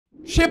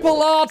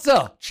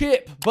Chipolata,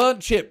 Chip,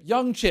 Burnt Chip,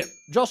 Young Chip,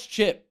 Josh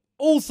Chip,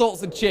 all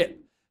sorts of Chip.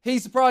 He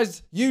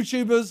surprised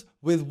YouTubers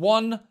with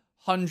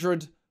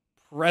 100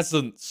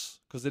 presents.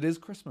 Because it is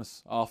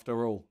Christmas,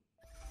 after all.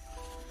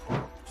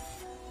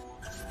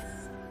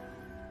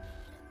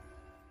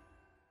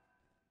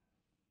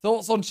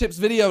 Thoughts on Chip's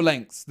video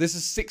lengths? This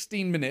is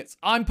 16 minutes.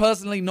 I'm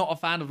personally not a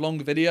fan of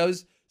longer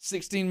videos.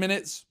 16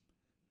 minutes,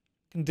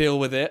 can deal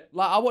with it.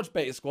 Like, I watch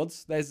beta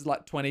squads. There's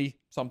like 20,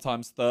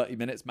 sometimes 30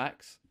 minutes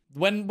max.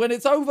 When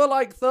it's over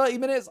like 30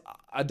 minutes,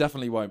 I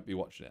definitely won't be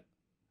watching it.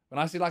 When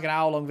I see like an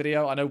hour-long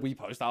video, I know we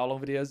post hour-long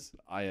videos.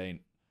 I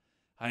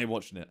ain't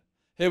watching it.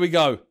 Here we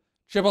go.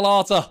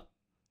 Chipolata.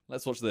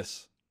 Let's watch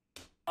this.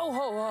 Oh,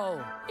 ho,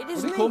 ho. It is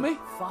What do you call me?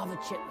 Father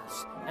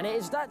Chipmus, and it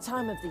is that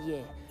time of the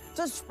year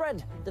to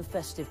spread the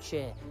festive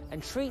cheer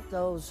and treat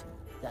those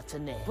that are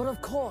near. But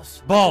of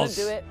course, Boss.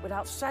 I couldn't do it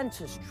without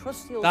Santa's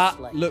trusty old That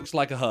sleigh. looks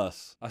like a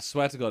hearse. I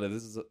swear to God, if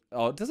this is a...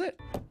 Oh, does it?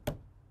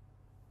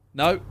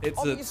 No, it's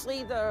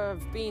Obviously, there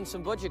have been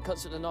some budget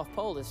cuts at the North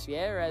Pole this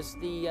year, as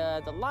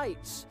the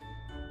lights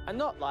are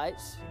not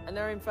lights, and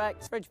they're in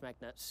fact fridge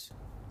magnets.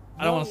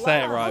 I don't want to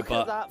say it right, Look at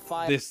but that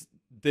fire.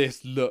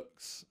 this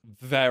looks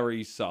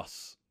very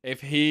sus.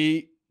 If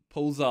he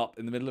pulls up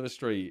in the middle of a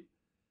street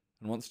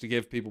and wants to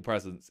give people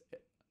presents,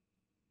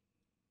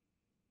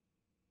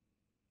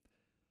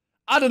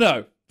 I don't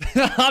know.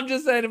 I'm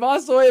just saying, if I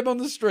saw him on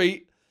the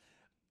street,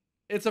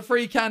 it's a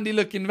free candy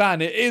looking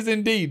van. It is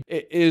indeed.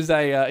 It is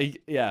a,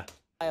 yeah.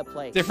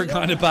 Fireplace. Different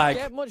kind of bag.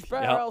 Get much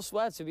better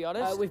elsewhere, to be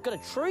honest. We've got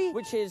a tree,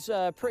 which is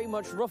pretty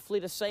much roughly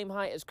the same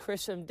height as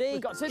Chris MD.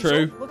 We've got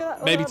True. Look at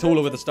that. Maybe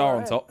taller with a star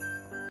on top.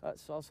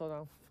 That's also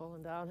now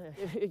falling down here.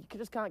 You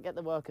just can't get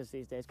the workers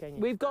these days, can you?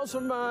 We've got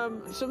some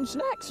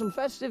snacks, some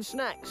festive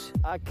snacks.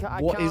 I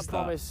can't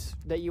promise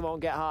that you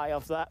won't get high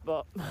off that,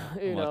 but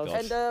who knows?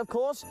 Gosh. And of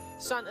course,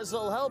 Santa's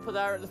little helper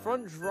there at the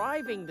front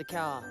driving the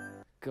car.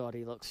 God,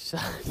 he looks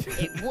sad.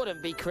 It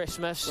wouldn't be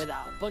Christmas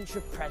without a bunch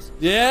of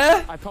presents.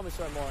 Yeah? I promise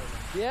there are more in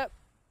there. Yep.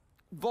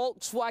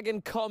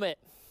 Volkswagen Comet.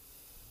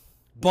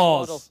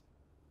 Boss. Model.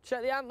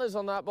 Check the antlers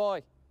on that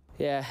boy.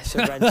 Yeah, it's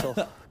a rental.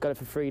 Got it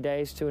for 3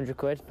 days, 200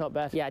 quid, not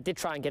bad. Yeah, I did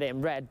try and get it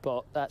in red,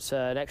 but that's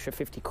an extra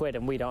 50 quid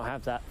and we don't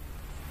have that.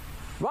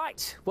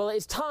 Right, well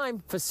it's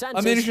time for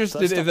Santa's. I'm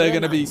interested if they're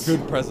going to be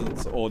good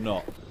presents or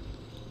not.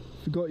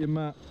 Forgot your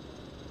mat.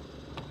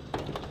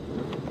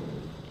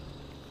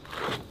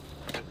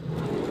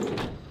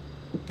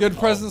 Good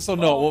presents or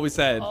not, what we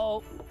said.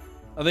 Oh.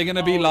 Are they going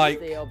to be like...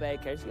 Theo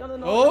Baker. Is he on a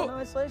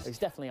nice list? He's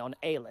definitely on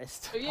a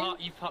list.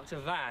 You parked a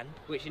van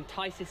which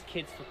entices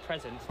kids for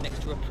presents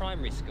next to a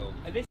primary school.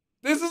 And this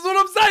This is what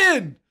I'm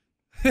saying!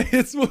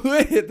 It's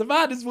weird. The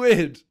man is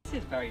weird.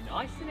 is very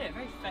nice, isn't it?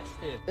 Very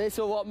festive. This is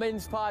what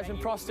mince pies and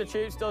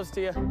prostitutes does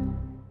to you.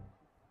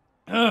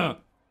 Bet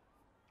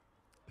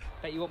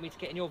you want me to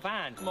get in your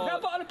van. Come on. Got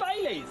a bottle of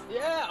Baileys.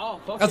 Yeah. Oh,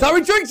 fuck That's how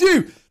he tricked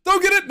you!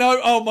 Don't get it! No!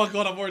 Oh my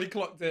God, I've already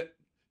clocked it.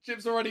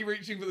 Chip's already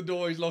reaching for the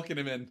door. He's locking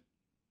him in.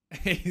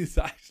 He's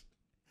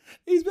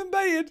been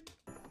baited.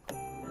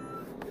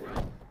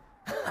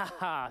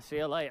 Haha, see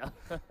you later.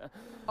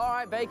 All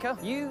right, Baker,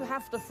 you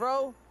have to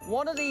throw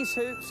one of these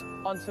hoops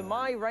onto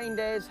my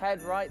reindeer's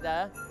head right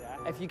there.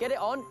 Yeah. If you get it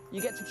on,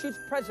 you get to choose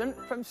a present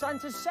from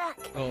Santa's sack.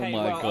 Oh okay,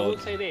 my well, I will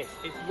God. say this.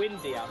 It's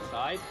windy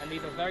outside and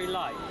these are very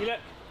light. You look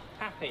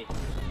happy.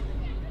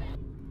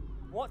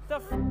 What the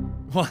f...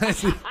 Why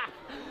is he...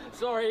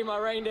 Sorry, my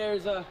reindeer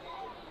is he's a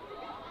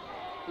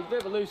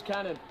bit of a loose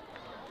cannon.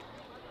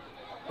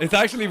 It's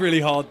actually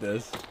really hard,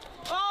 this.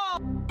 Oh!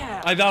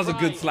 Yeah. That was a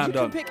good slam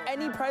dunk. You can pick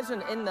any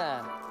present in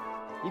there.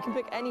 You can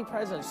pick any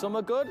present. Some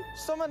are good,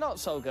 some are not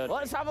so good.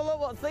 Let's have a look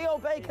what Theo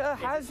Baker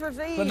has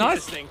received. But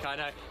nice. I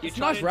know. You're It's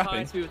trying nice to wrapping.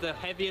 entice me with the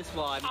heaviest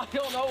one. I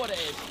don't know what it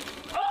is.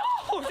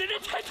 Oh, the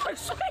Nintendo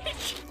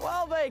Switch!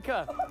 Well,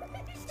 Baker,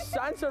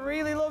 Santa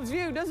really loves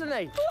you, doesn't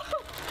he?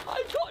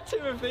 I've got 2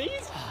 of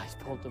these. He's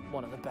pulled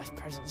one of the best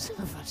presents.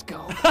 Let's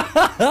go.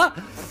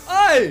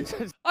 Hey!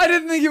 I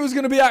didn't think it was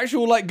going to be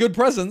actual, like, good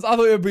presents. I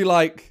thought it would be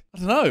like, I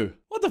don't know.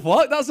 What the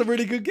fuck? That's a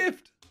really good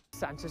gift.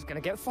 Santa's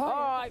gonna get fired.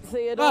 All right,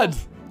 Theodore. Bad.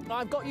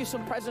 I've got you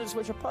some presents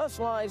which are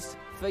personalised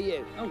for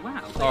you. Oh,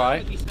 wow. All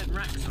right. You spent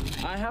racks on me.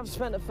 I have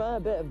spent a fair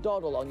bit of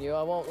doddle on you,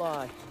 I won't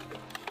lie.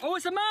 Oh,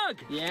 it's a mug!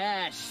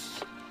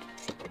 Yes.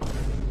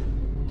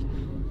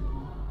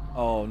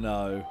 Oh,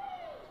 no.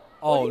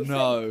 Oh,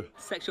 no.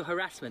 Sexual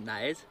harassment,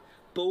 that is.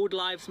 Bald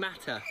lives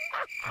matter.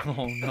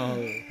 Oh, no.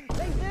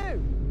 They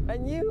do.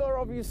 And you are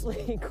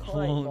obviously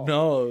quite Oh, bald.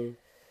 no.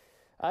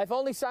 If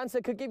only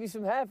Santa could give you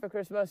some hair for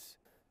Christmas.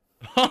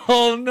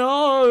 Oh,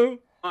 no.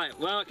 Right,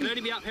 well, it can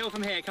only be uphill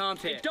from here,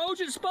 can't it?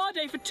 Indulgent spa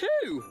day for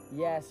 2!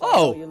 Yes, I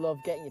Oh. know you love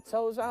getting your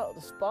toes out of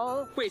the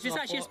spa. Wait, is this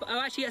actually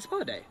a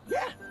spa day?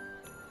 Yeah.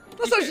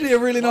 That's actually a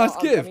really nice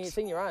I gift. mean, it's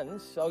in your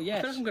hands, so I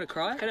yes. feel like I'm gonna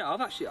cry.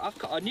 I've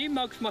got a new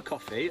mug for my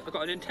coffee. I've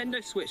got a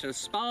Nintendo Switch and a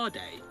spa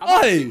day. I've Hey!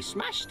 absolutely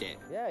smashed it.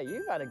 Yeah,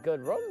 you've had a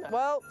good run.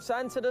 Well,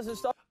 Santa doesn't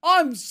stop.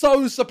 I'm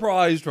so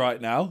surprised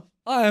right now.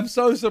 I am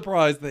so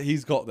surprised that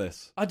he's got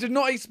this. I did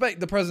not expect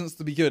the presents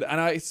to be good,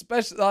 and I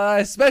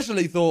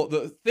especially thought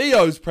that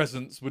Theo's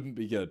presents wouldn't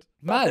be good.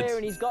 Mad. Here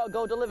and he's got to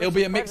go deliver It'll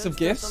be a some mix of presents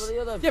to gifts. some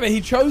of the other Yeah, but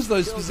he chose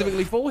those children.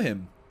 specifically for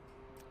him.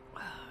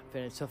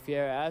 Been a tough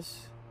year, it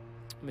has.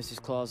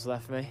 Mrs. Claus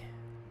left me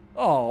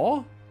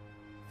Oh.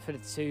 for the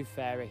tooth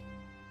fairy.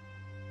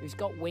 Who's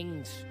got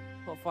wings?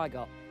 What have I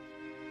got?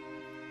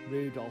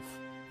 Rudolph.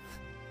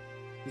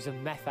 Who's a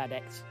meth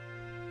addict.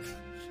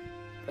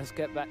 Let's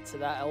get back to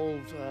that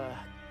old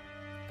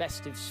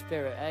festive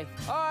spirit, eh?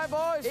 All right,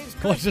 boys. It's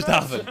What just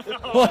Christmas.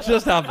 happened? What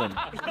just happened?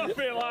 I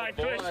feel like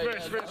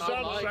Christmas with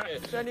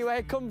sunset. So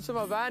anyway, come to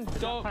my van.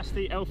 Don't pass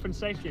the health and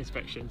safety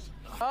inspections.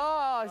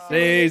 Oh,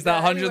 Please,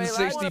 that anyway,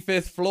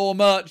 165th floor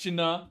merch, you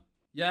know?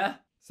 Yeah?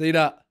 See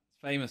that?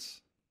 It's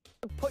famous.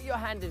 put your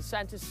hand in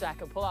Santa's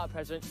sack and pull out a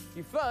present.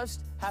 You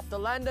first have to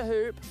land a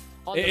hoop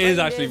on It the is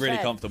actually reindeer's really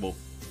head. comfortable.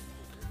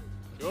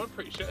 You're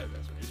pretty shit at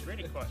this. It's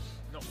really close.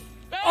 Not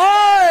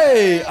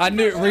Oi! I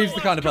knew Reeve's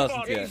the kind of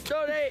person to He's get.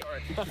 done it.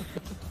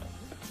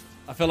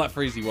 I feel like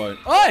Freezy won't.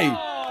 Oi!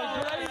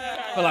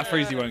 I feel like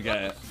Freezy won't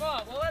get it.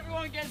 Well,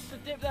 everyone gets to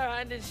dip their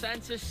hand in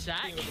Santa's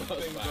sack.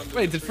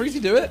 Wait, did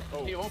Freezy do it?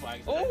 Oh,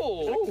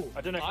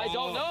 I don't know. I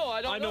don't know.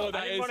 I don't know. what I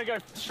that didn't is. want to go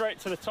straight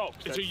to the top.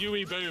 It's a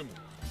Yui boom.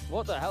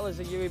 What the hell is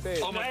a Yui boom?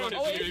 Oh my god,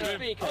 Oh, it's a it is Yui a boom.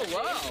 speaker.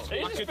 Oh,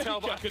 wow. I could tell,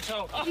 but I could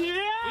tell.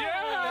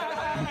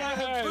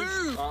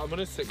 Yeah! I'm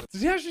gonna stick.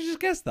 Did he actually just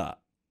guess that?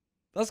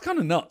 That's kind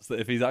of nuts that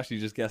if he's actually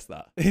just guessed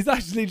that. He's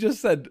actually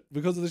just said,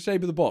 because of the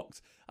shape of the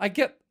box. I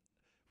get,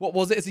 what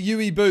was it? It's a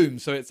UE boom,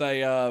 so it's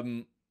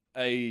a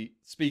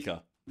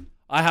speaker.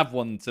 I have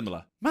one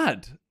similar.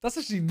 Mad. That's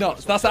actually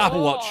nuts. That's an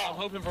Apple Watch. I'm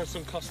hoping for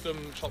some custom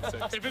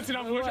chopsticks. If it's an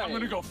Apple Watch, I'm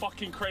gonna go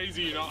fucking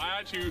crazy, you know.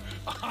 I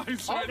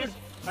swear this.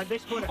 At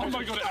this point, Oh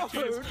my god, it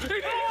actually is.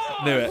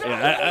 Knew it,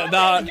 yeah.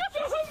 Nah.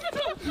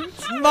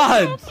 It's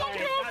mad.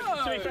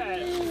 To be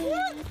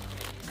fair,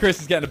 Chris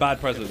is getting a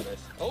bad present.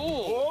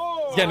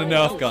 Oh! He's getting a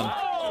Nerf gun.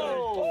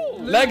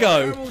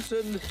 Lego.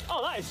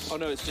 oh, that is. Oh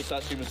no, it's just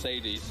actually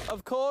Mercedes.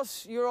 Of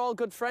course, you're all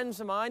good friends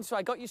of mine, so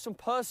I got you some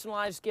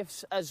personalised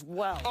gifts as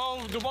well.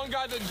 Oh, the one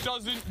guy that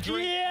doesn't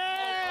drink.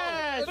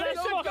 Yeah! That's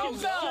fucking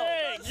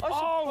sick!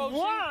 Oh,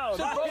 wow!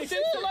 That is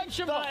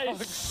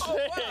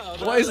sick!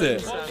 What is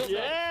it?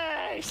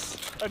 Yes!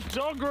 A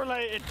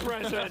dog-related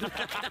present.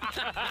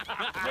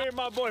 Me and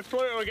my boy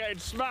Floyd are getting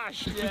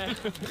smashed. Yeah,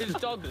 it's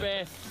dog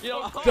beer. You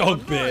know,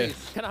 Dog beer.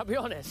 can I be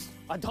honest?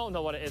 I don't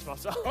know what it is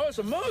myself. Oh, it's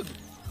a mug.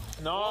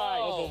 Nice.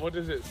 Oh, what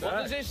does it say?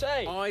 What does it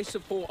say? I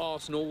support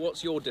Arsenal.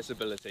 What's your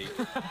disability?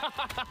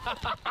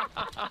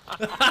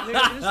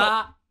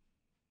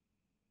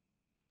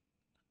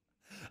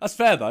 That's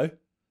fair, though.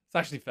 It's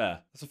actually fair.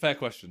 That's a fair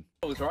question.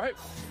 That was right.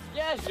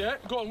 Yes. Yeah,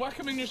 go on, whack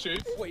him in your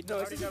shoes. Wait, no,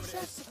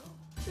 it's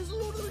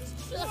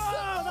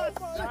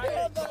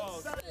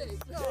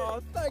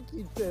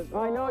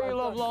I know you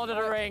love Lord of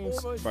the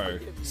Rings, Bro.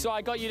 so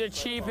I got you the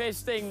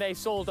cheapest thing they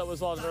sold that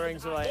was Lord of the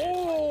Rings related.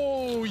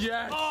 Oh,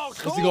 yes. Oh,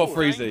 What's he got,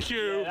 Freezy? Thank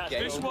you. that's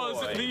This Game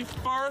was Boy. the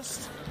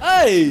first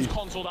Hey!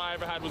 console that I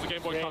ever had was a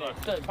Game Boy Color.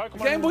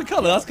 Pokemon Game Boy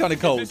Color, that's kind of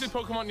cold. This is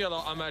Pokemon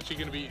Yellow. I'm actually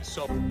going to be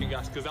so f***ing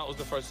gassed because that was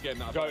the first game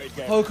that I Goated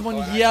game.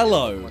 Pokemon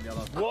Yellow.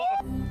 What?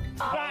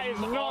 That is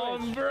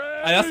non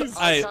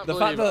Hey, the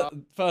fact that,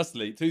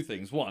 firstly, two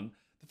things. One,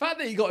 the fact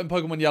that he got in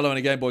Pokemon Yellow and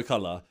a Game Boy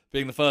Color,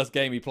 being the first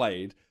game he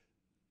played,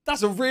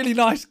 that's a really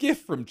nice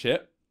gift from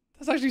Chip.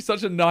 That's actually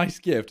such a nice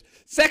gift.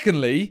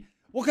 Secondly,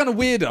 what kind of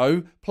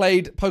weirdo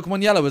played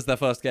Pokemon Yellow as their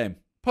first game?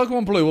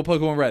 Pokemon Blue or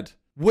Pokemon Red?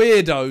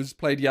 Weirdos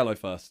played Yellow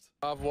first.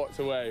 I've walked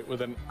away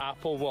with an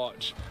Apple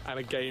Watch and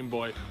a Game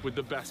Boy with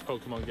the best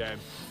Pokemon game.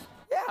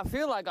 Yeah, I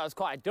feel like that was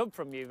quite a dub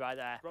from you right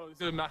there. Bro,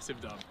 this is a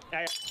massive dub.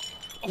 Yeah.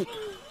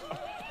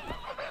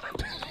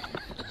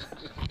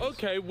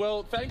 Okay,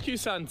 well, thank you,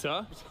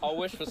 Santa. I'll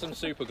wish for some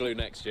super glue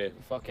next year.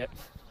 Fuck it.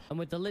 And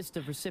with the list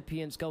of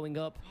recipients going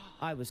up,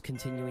 I was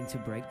continuing to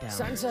break down.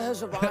 Santa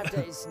has arrived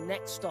at his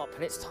next stop,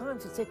 and it's time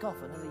to tick off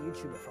another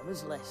YouTuber from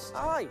his list.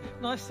 Hi.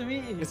 Nice to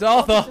meet you. It's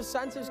Arthur. This is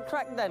Santa's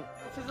crack then.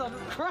 This is a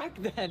crack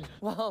then.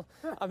 Well,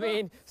 I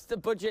mean, the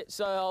budget's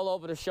all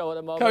over the show at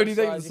the moment. Cody,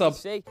 so thank as you you for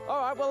can see. All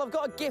right, well, I've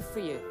got a gift for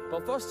you.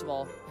 But first of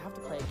all, you have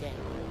to play a game.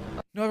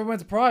 You never went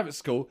to private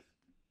school.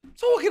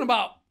 Talking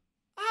about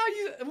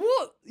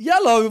what?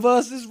 Yellow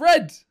versus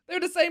red. They were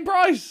the same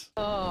price.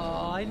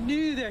 Oh, I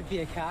knew there'd be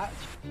a catch.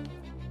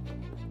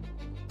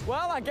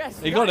 Well, I guess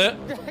He got it.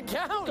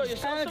 Count. Got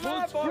yourself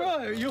some AirPods.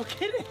 Bro, you're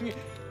kidding.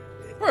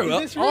 Bro,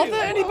 Is this are real?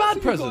 there any What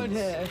else bad have you got in presents?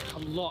 here? A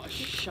lot of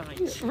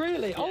shite.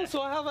 Really?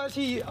 Also, I have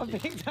actually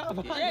picked up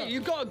a Yeah,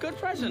 you got a good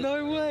present.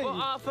 No way. But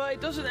Arthur,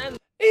 it doesn't end.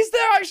 Is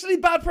there actually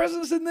bad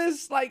presents in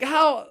this? Like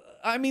how?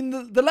 I mean,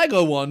 the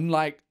Lego one,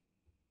 like,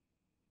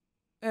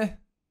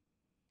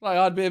 Like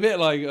I'd be a bit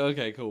like,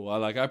 okay, cool.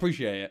 I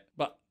appreciate it,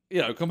 but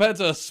you know, compared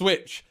to a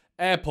Switch,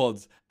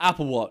 AirPods,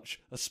 Apple Watch,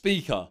 a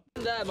speaker.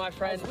 There, my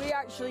friend. We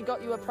actually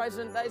got you a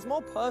present that is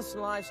more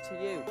personalised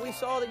to you. We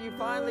saw that you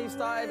finally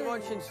started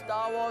watching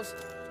Star Wars,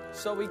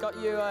 so we got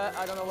you,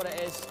 I don't know what it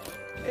is.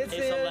 It's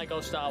a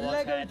Lego Star Wars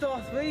Lego head.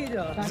 Darth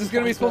Vader. Is this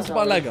going to be sponsored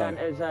by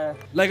Lego?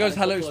 Lego's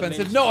hella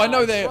expensive. No, I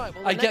know they. Right,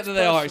 well, I get that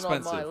they are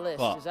expensive. On my list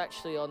But is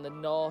actually on the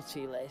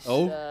naughty list.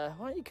 Oh.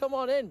 Why don't you come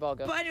on in,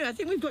 Bogger? But anyway, I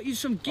think we've got you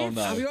some gifts.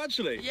 no. Have you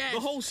actually? Yes. The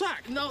whole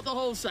sack? Not the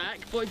whole sack,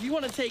 but if you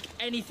want to take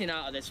anything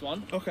out of this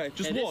one. Okay,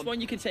 just This one.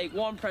 one you can take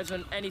one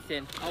present,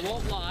 anything. I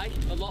won't lie,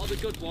 a lot of the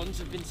good ones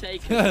have been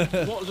taken.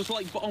 What, just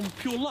like on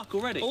pure luck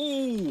already?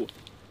 Oh!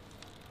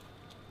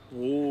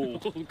 Oh.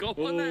 Go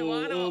on then,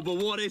 why not? Oh, but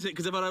what is it?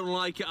 Because if I don't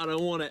like it, I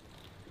don't want it.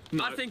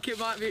 No. I think it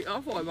might be,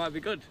 I thought it might be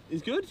good.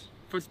 It's good?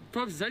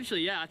 Potentially,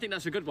 yeah, I think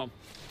that's a good one.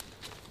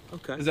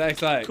 Okay. is it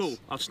XX? Cool.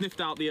 I've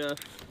sniffed out the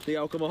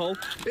alcohol.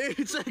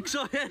 It's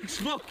XIX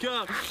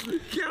vodka!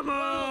 Come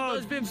on!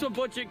 There's been some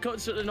budget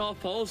cuts at the North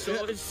Pole,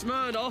 so it's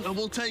smeared off. And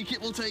we'll take it,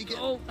 we'll take it.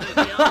 Oh,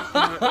 there we are.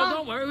 Well,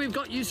 don't worry, we've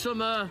got you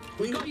some,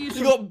 He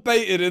got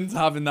baited into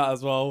having that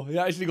as well. He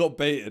actually got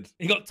baited.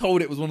 He got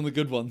told it was one of the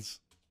good ones.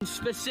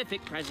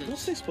 specific presents.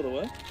 What's this, by the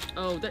way?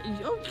 Oh,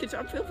 kids,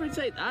 feel free to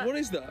take that. What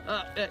is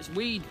that? It's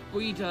weed,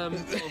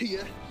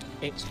 Yeah.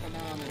 It's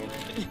banana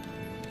bread.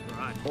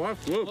 Right. Oh,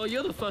 that's good. Well,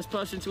 you're the first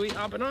person to eat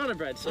our banana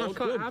bread, so I'm That's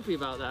quite good. happy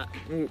about that.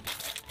 Mm.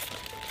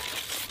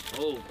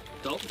 Oh,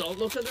 don't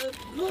look at the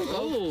logo.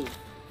 Oh.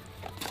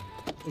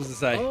 What does it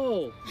say?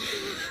 Oh.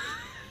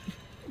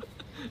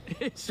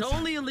 It's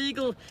only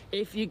illegal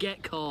if you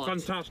get caught.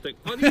 Fantastic.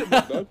 I need a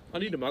mug, though. I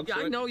need a mug. Yeah,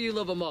 I know you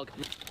love a mug.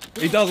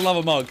 He does love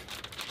a mug.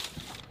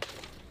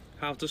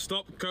 How to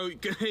stop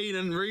cocaine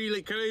and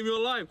really claim your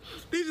life.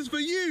 This is for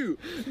you.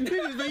 This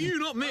is for you,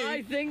 not me.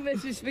 I think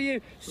this is for you.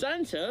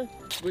 Santa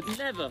would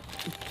never.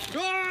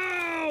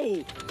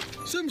 Oh!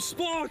 Some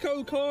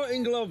Sparko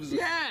karting gloves.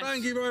 Yes!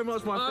 Thank you very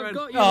much, my I've friend.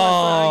 got you.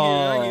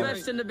 Oh. Thank you.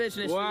 Best in the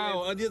business.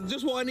 Wow, and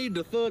just what I need,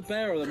 the third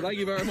pair of them. Thank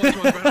you very much,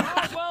 my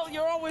friend. Well,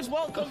 you're always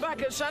welcome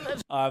back at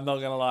Santa's. I'm not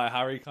gonna lie,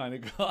 Harry kind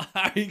of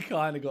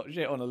got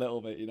shit on a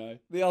little bit, you know.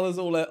 The others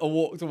all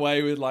walked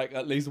away with like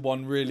at least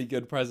one really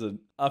good present.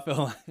 I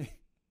feel like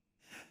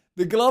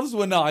the gloves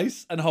were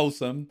nice and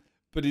wholesome,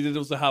 but he did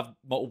also have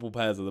multiple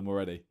pairs of them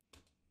already.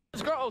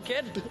 Scrotto,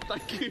 kid.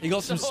 Thank you. He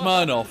got some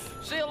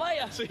Smirnoff. See you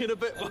later. See you in a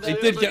bit. He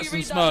did get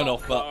some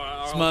Smirnoff, but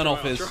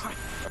Smirnoff is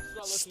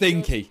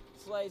stinky.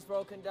 Sleigh's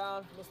broken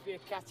down. Must be a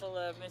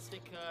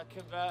catalytic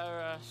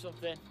converter or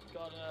something.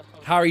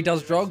 Harry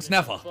does drugs?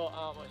 Never.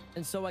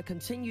 And so I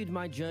continued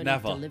my journey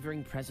Never.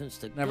 delivering presents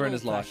the Never in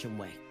his life. good old-fashioned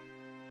way.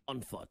 On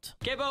foot.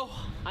 Gibbo,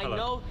 I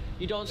know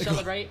you don't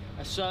celebrate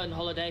a certain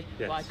holiday,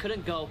 but I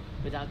couldn't go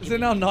without Is it giving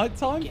now you night a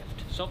time? gift.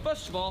 So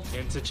first of all,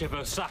 Into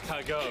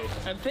Chibosaka go.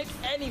 and pick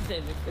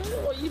anything.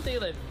 What are you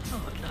feeling?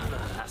 Oh, no,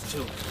 that's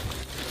too.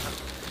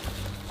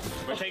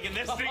 We're taking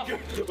this thing.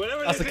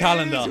 Whatever That's this a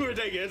calendar. Is, we're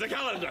taking it's a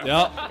calendar.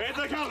 Yeah. It's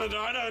a calendar.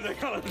 I know it's a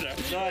calendar.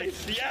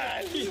 Nice.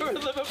 Yes. You're a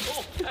Liverpool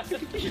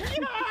fan.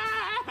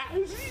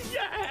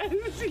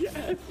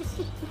 Yes.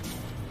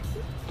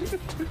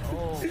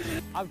 Oh,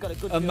 I've got a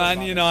good A feeling Man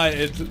about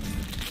United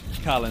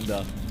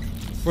calendar.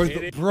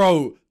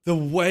 Bro, the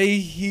way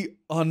he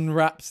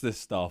unwraps this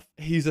stuff,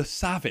 he's a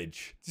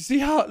savage. Do you see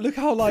how, look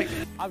how like,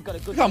 this. I've got a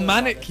good look how feeling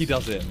about manic this. he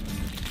does it.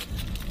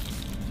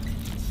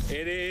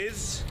 It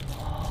is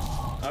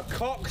a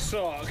cock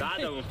sock. That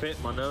don't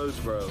fit my nose,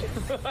 bro.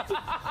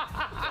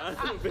 That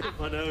don't fit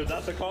my nose.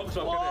 That's a cock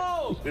sock.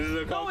 Whoa! This is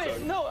a cock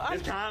sock.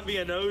 This can't be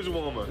a nose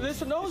warmer. This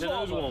is a nose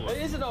warmer. It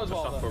is a nose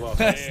warmer.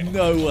 There's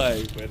no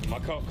way. With my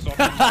cock sock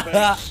in my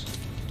face.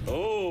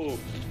 Oh.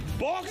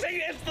 Boxing!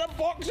 It's the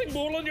boxing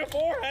ball on your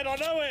forehead, I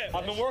know it!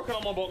 I've been working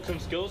on my boxing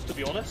skills, to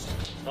be honest.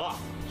 Ah,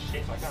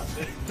 shit, I can't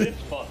do this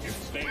fucking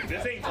stinks.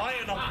 This ain't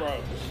tight enough, bro.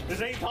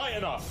 This ain't tight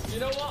enough. You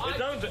know what?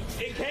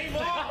 It came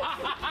off!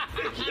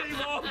 It came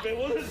off! It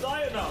wasn't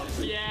tight enough!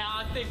 Yeah,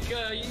 I think you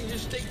can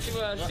just stick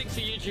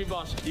to YouTube,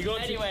 boss.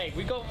 Anyway,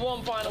 we got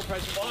one final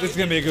present. This is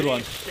gonna be a good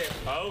one.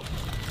 Oh,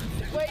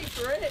 Wait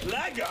for it.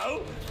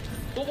 Lego?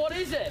 But what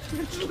is it?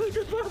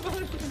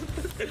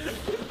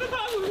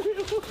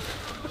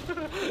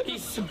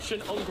 He's such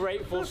an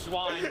ungrateful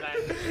swine, man.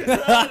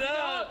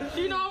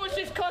 Do you know how much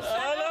this costs?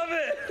 I love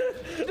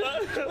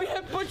it! We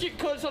have budget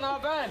cuts on our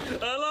van.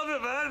 I love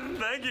it, man!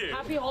 Thank you!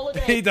 Happy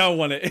holidays. He don't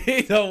want it.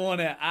 He don't want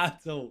it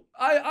at all.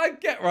 I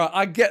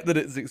get that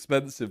it's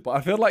expensive, but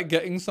I feel like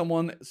getting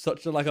someone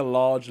such a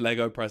large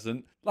Lego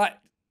present, like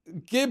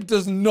Gib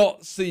does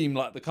not seem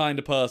like the kind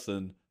of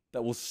person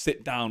that will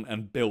sit down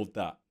and build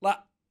that. Like,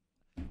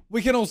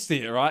 we can all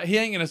see it, right? He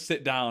ain't gonna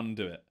sit down and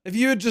do it. If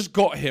you had just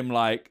got him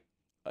like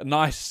a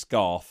nice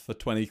scarf for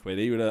 20 quid,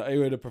 he would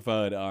have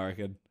preferred it, I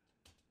reckon.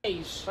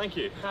 Thank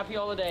you. Happy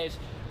holidays.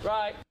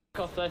 Right,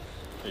 Cuthbert.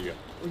 There you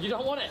go. You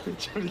don't want it. Do you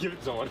want to give it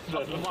to someone?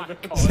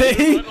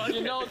 See?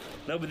 You know.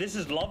 No, but this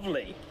is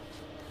lovely.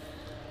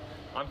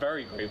 I'm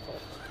very grateful.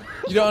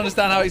 You don't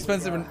understand how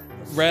expensive and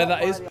rare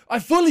that is? I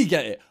fully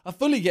get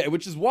it,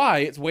 which is why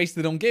it's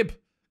wasted on Gib.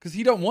 Because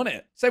he don't want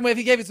it. Same way if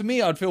he gave it to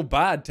me, I'd feel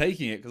bad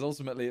taking it. Because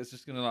ultimately, it's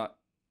just gonna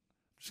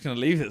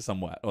leave it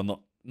somewhere, or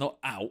not not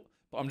out,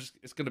 but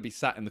it's going to be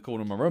sat in the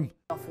corner of my room.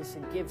 Office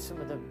and give some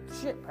of the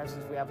shit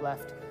presents we have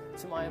left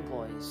to my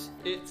employees.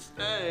 It's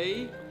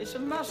a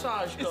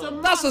massage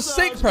gun. That's a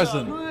sick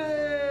present.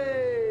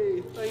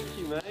 Hey, thank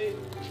you, mate.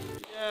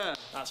 Yeah.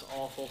 That's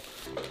awful.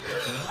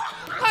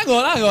 Hang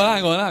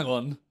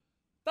on.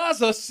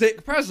 That's a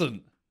sick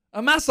present.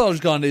 A massage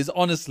gun is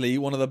honestly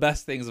one of the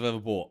best things I've ever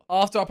bought.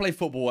 After I play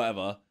football,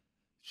 whatever,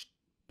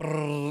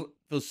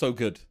 feels so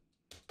good.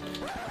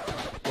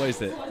 What is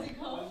it?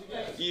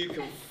 You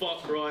can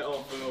fuck right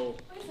off and all.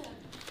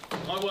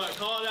 I worked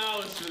hard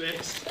hours for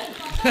this.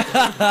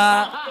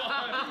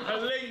 A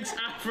Lynx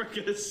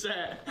Africa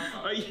set.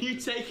 Are you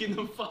taking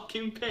the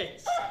fucking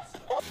piss?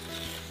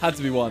 Had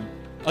to be one.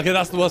 Okay,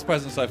 that's the worst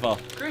present so far.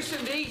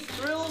 Christian D,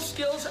 Thrills,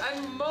 Skills,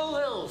 and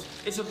Molehills.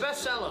 It's a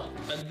bestseller.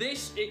 And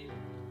this, You've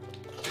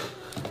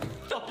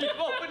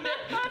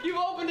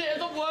opened it at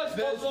the worst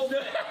possible.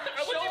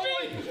 What do you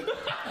mean?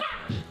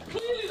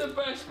 Clearly the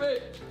best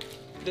bit.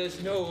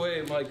 There's no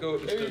way my goat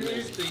has done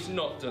this. He's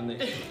not done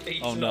this.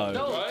 Oh no.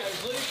 No, right?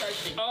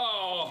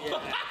 Oh. Yeah.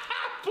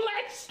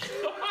 Bless.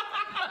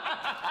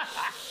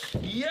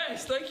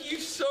 Yes, thank you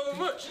so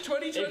much.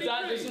 2023. If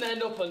that doesn't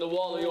end up on the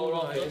wall of your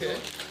office. Okay.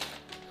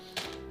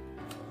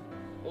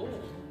 Oh.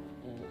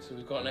 So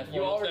we've got an F1.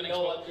 You already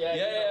know what,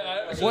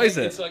 yeah. What is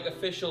it? It's like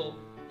official.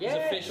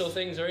 Yes. Official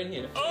things are in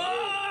here.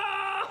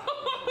 Oh!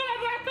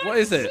 What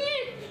is it?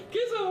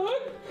 Gives a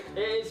hug.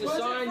 It's a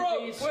signed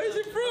piece. Where's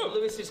it from?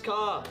 Lewis's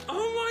car.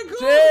 Oh my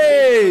god.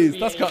 Jeez,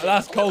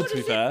 that's cold to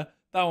be fair.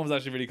 That one was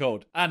actually really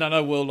cold. And I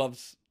know Will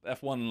loves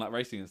F1 and like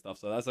racing and stuff,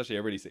 so that's actually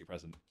a really sick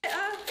present.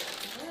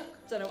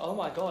 Don't know. Oh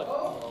my god.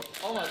 Oh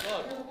my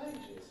god.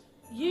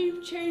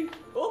 YouTube.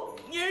 Oh,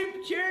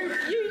 YouTube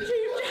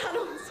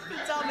channels for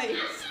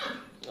dummies.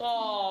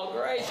 Oh,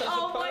 great. That's a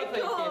perfect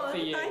gift for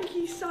you. Thank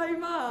you so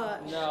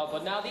much. No,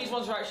 but now these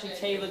ones are actually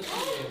tailored to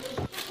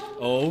you.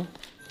 Oh.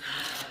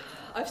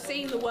 I've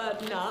seen the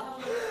word nut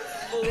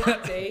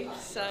already,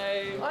 so...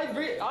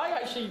 I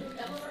actually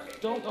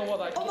don't know what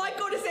that is. Oh my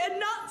god, is it a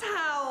nut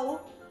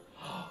towel?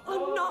 A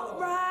nut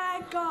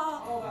rag.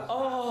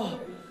 Oh,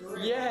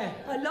 yeah.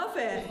 I love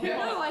it. Yeah.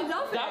 No, I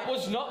love it. That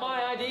was not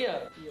my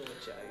idea. You're a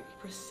joke.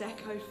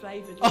 Prosecco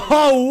flavoured.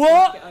 Oh,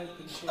 what?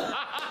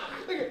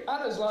 Look at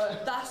Anna's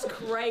like... That's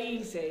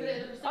crazy.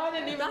 I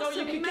didn't even know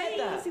you could get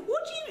that. How are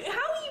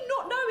you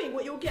not knowing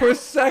what you're getting?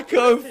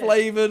 Prosecco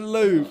flavoured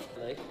loop.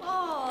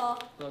 Oh.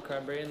 No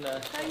cranberry in there.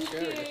 Thank you.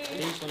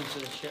 These ones are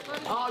the shit.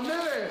 Oh,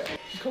 no!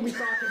 You call me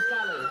Sark and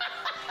Sally.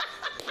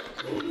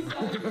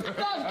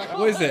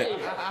 What is it?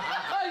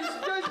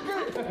 That's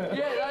good.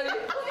 Yeah,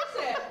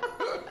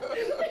 what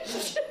is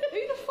it? Who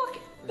the fuck?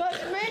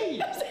 That's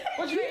me!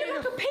 What do you mean? You're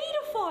like a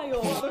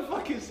paedophile. What the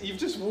fuck is... You've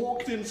just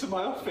walked into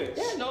my office.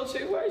 Yeah, no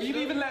two ways. You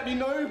didn't even let me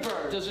know,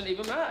 bro. Doesn't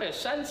even matter.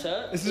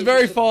 Centre. This is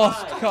very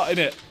fast cut,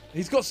 isn't it?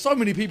 He's got so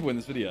many people in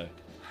this video.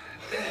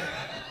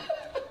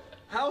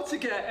 How to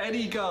get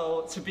any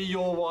girl to be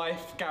your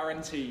wife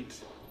guaranteed.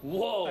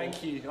 Whoa.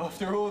 Thank you.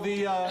 After all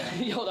the...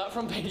 Yo, that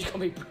front page got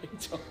me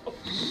bricked up.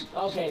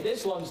 Okay,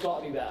 this one's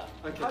got to be better.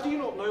 Okay. How do you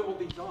not know what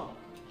these are?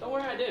 Don't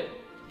worry, I do.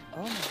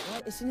 Oh my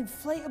god, it's an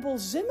inflatable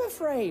Zimmer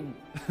frame.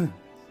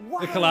 Wow,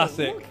 The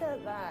classic. Look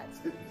at that.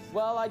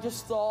 Well, I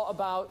just thought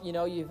about, you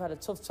know, you've had a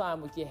tough time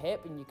with your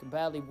hip and you can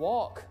barely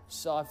walk.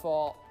 So I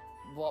thought,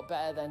 what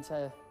better than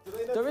to...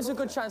 There is a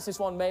good chance this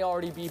one may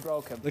already be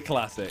broken. The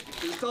classic.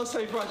 It does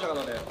say fragile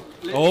on it.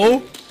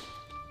 Oh.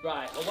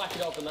 Right, I'll whack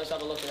it open. Let's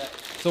have a look at it.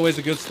 It's always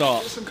a good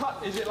start.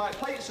 Is it like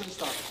plates and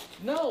stuff?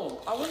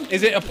 No, I wouldn't.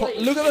 Is it a...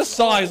 Look at the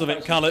size of it, No,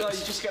 you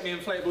Callux. just get me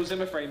inflatable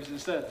Zimmer frames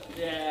instead.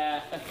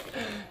 Yeah.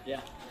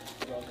 Yeah.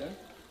 You're okay.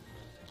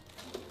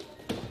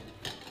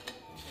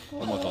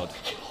 Oh my god.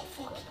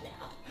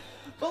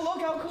 But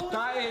look how cool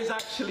that is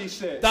actually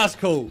sick. That's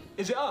cool.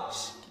 Is it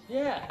us?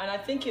 Yeah, and I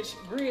think it's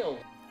real.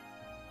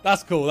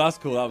 That's cool. That's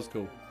cool. That was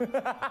cool.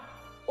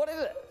 What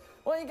is it?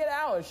 Why don't you get it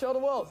out and show the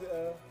world?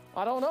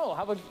 I don't know.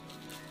 Have a...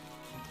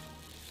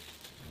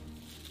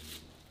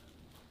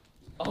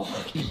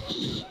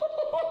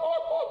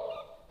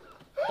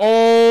 Oh.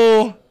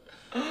 Oh.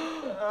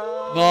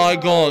 My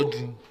god.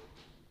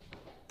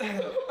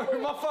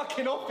 My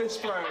fucking office,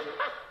 bro.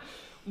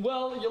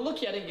 Well, you're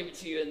lucky I didn't give it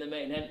to you in the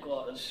main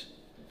headquarters.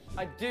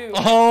 I do.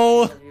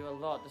 Oh. Love you a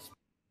lot.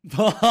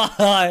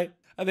 Bye.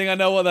 I think I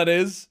know what that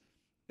is.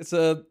 It's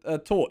a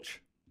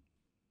torch.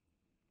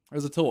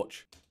 There's a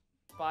torch.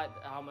 Despite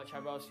how much I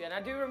roast you. And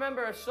I do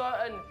remember a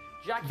certain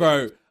jacket.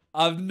 Bro,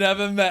 I've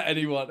never met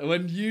anyone.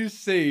 When you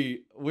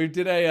see, we've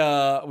done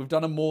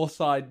a more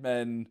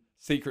Sidemen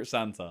Secret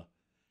Santa.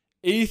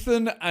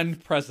 Ethan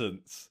and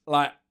presents.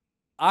 Like,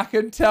 I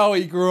can tell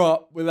he grew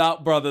up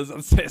without brothers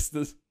and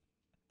sisters.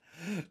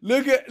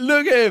 Look at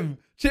him.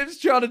 Chip's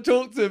trying to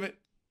talk to him.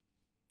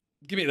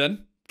 Give me it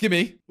then. Give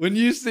me. When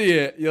you see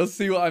it, you'll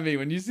see what I mean.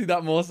 When you see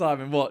that more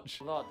Simon, watch.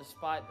 A lot,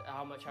 despite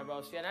how much I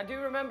roast you. And I do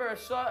remember a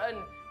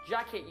certain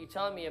jacket you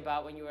telling me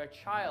about when you were a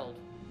child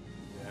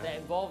that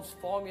involves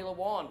Formula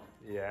One.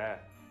 Yeah.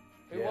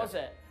 Who was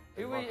it?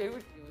 Who was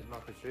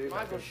Michael Schumacher.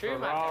 Michael Schumacher.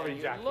 Ferrari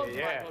You jacket, loved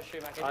yeah. Michael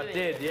Schumacher, I didn't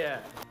did, you? yeah.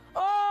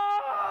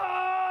 Oh!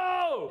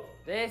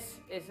 This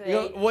is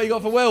What you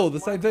got for Will?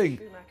 The same thing.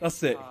 That's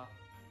sick.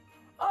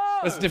 Oh!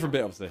 That's a different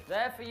bit, obviously.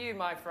 There for you,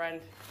 my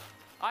friend.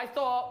 I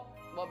thought,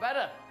 what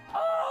better?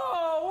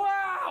 Oh,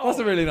 wow! That's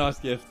a really nice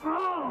gift.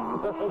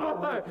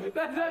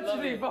 That's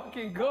actually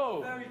fucking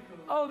cool. Very cool.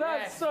 Oh,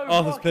 that's so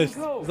Oh, that's fucking pissed.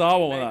 cool. So I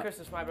want Merry that.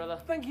 Christmas, my brother.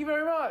 Thank you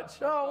very much.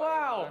 Oh,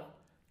 wow.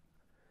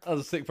 That was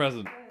a sick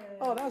present.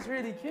 Oh, that's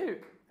really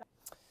cute.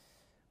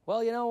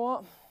 Well, you know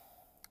what?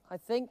 I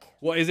think...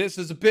 What is it?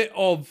 So it's a bit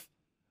of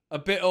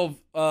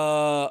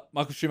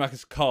Michael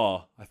Schumacher's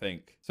car, I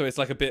think. So it's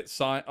like a bit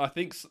signed, I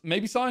think,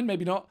 maybe signed,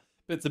 maybe not.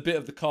 But it's a bit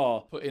of the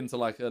car put into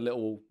like a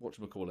little,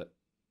 whatchamacallit.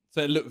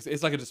 So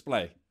it's like a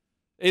display.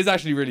 It is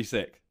actually really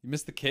sick. You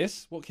missed the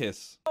kiss? What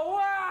kiss? Oh,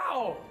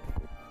 wow.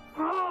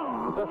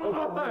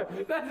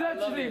 That's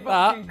actually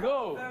fucking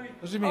cool.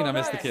 What do you mean I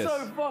missed the kiss?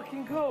 That's so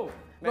fucking cool.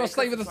 Well,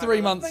 stay with the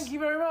 3 months. Thank you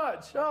very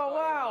much. Oh,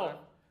 wow.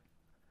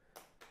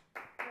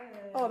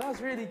 Oh, that's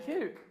really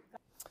cute.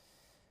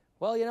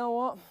 Well, you know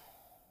what?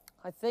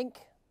 I think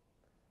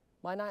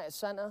my night at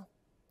Santa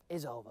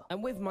is over.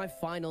 And with my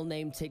final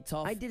name ticked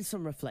off, I did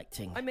some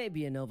reflecting. I may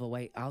be an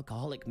overweight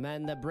alcoholic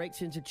man that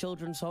breaks into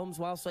children's homes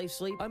whilst they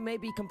sleep. I may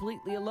be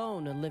completely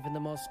alone and live in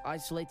the most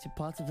isolated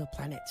part of the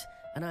planet.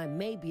 And I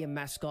may be a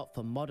mascot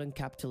for modern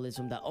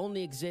capitalism that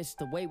only exists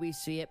the way we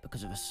see it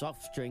because of a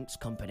soft drinks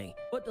company.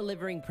 But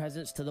delivering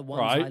presents to the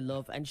ones I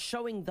love and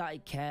showing that I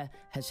care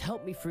has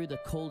helped me through the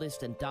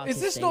coldest and darkest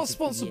Is this days not of the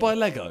sponsored year. by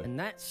Lego? And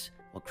that's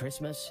what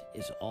Christmas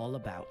is all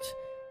about.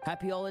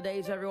 Happy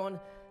holidays, everyone.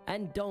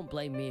 And don't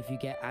blame me if you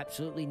get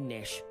absolutely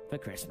niche for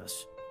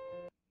Christmas.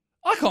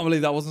 I can't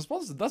believe that wasn't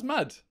sponsored. That's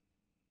mad.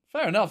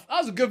 Fair enough. That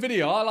was a good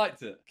video. I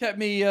liked it. Kept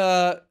me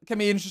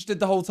interested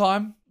the whole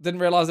time.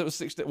 Didn't realize it was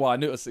 16. Well, I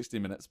knew it was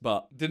 16 minutes,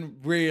 but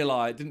didn't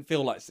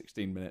feel like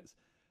 16 minutes.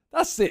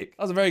 That's sick.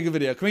 That was a very good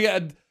video. Can we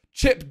get a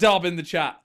chip dub in the chat?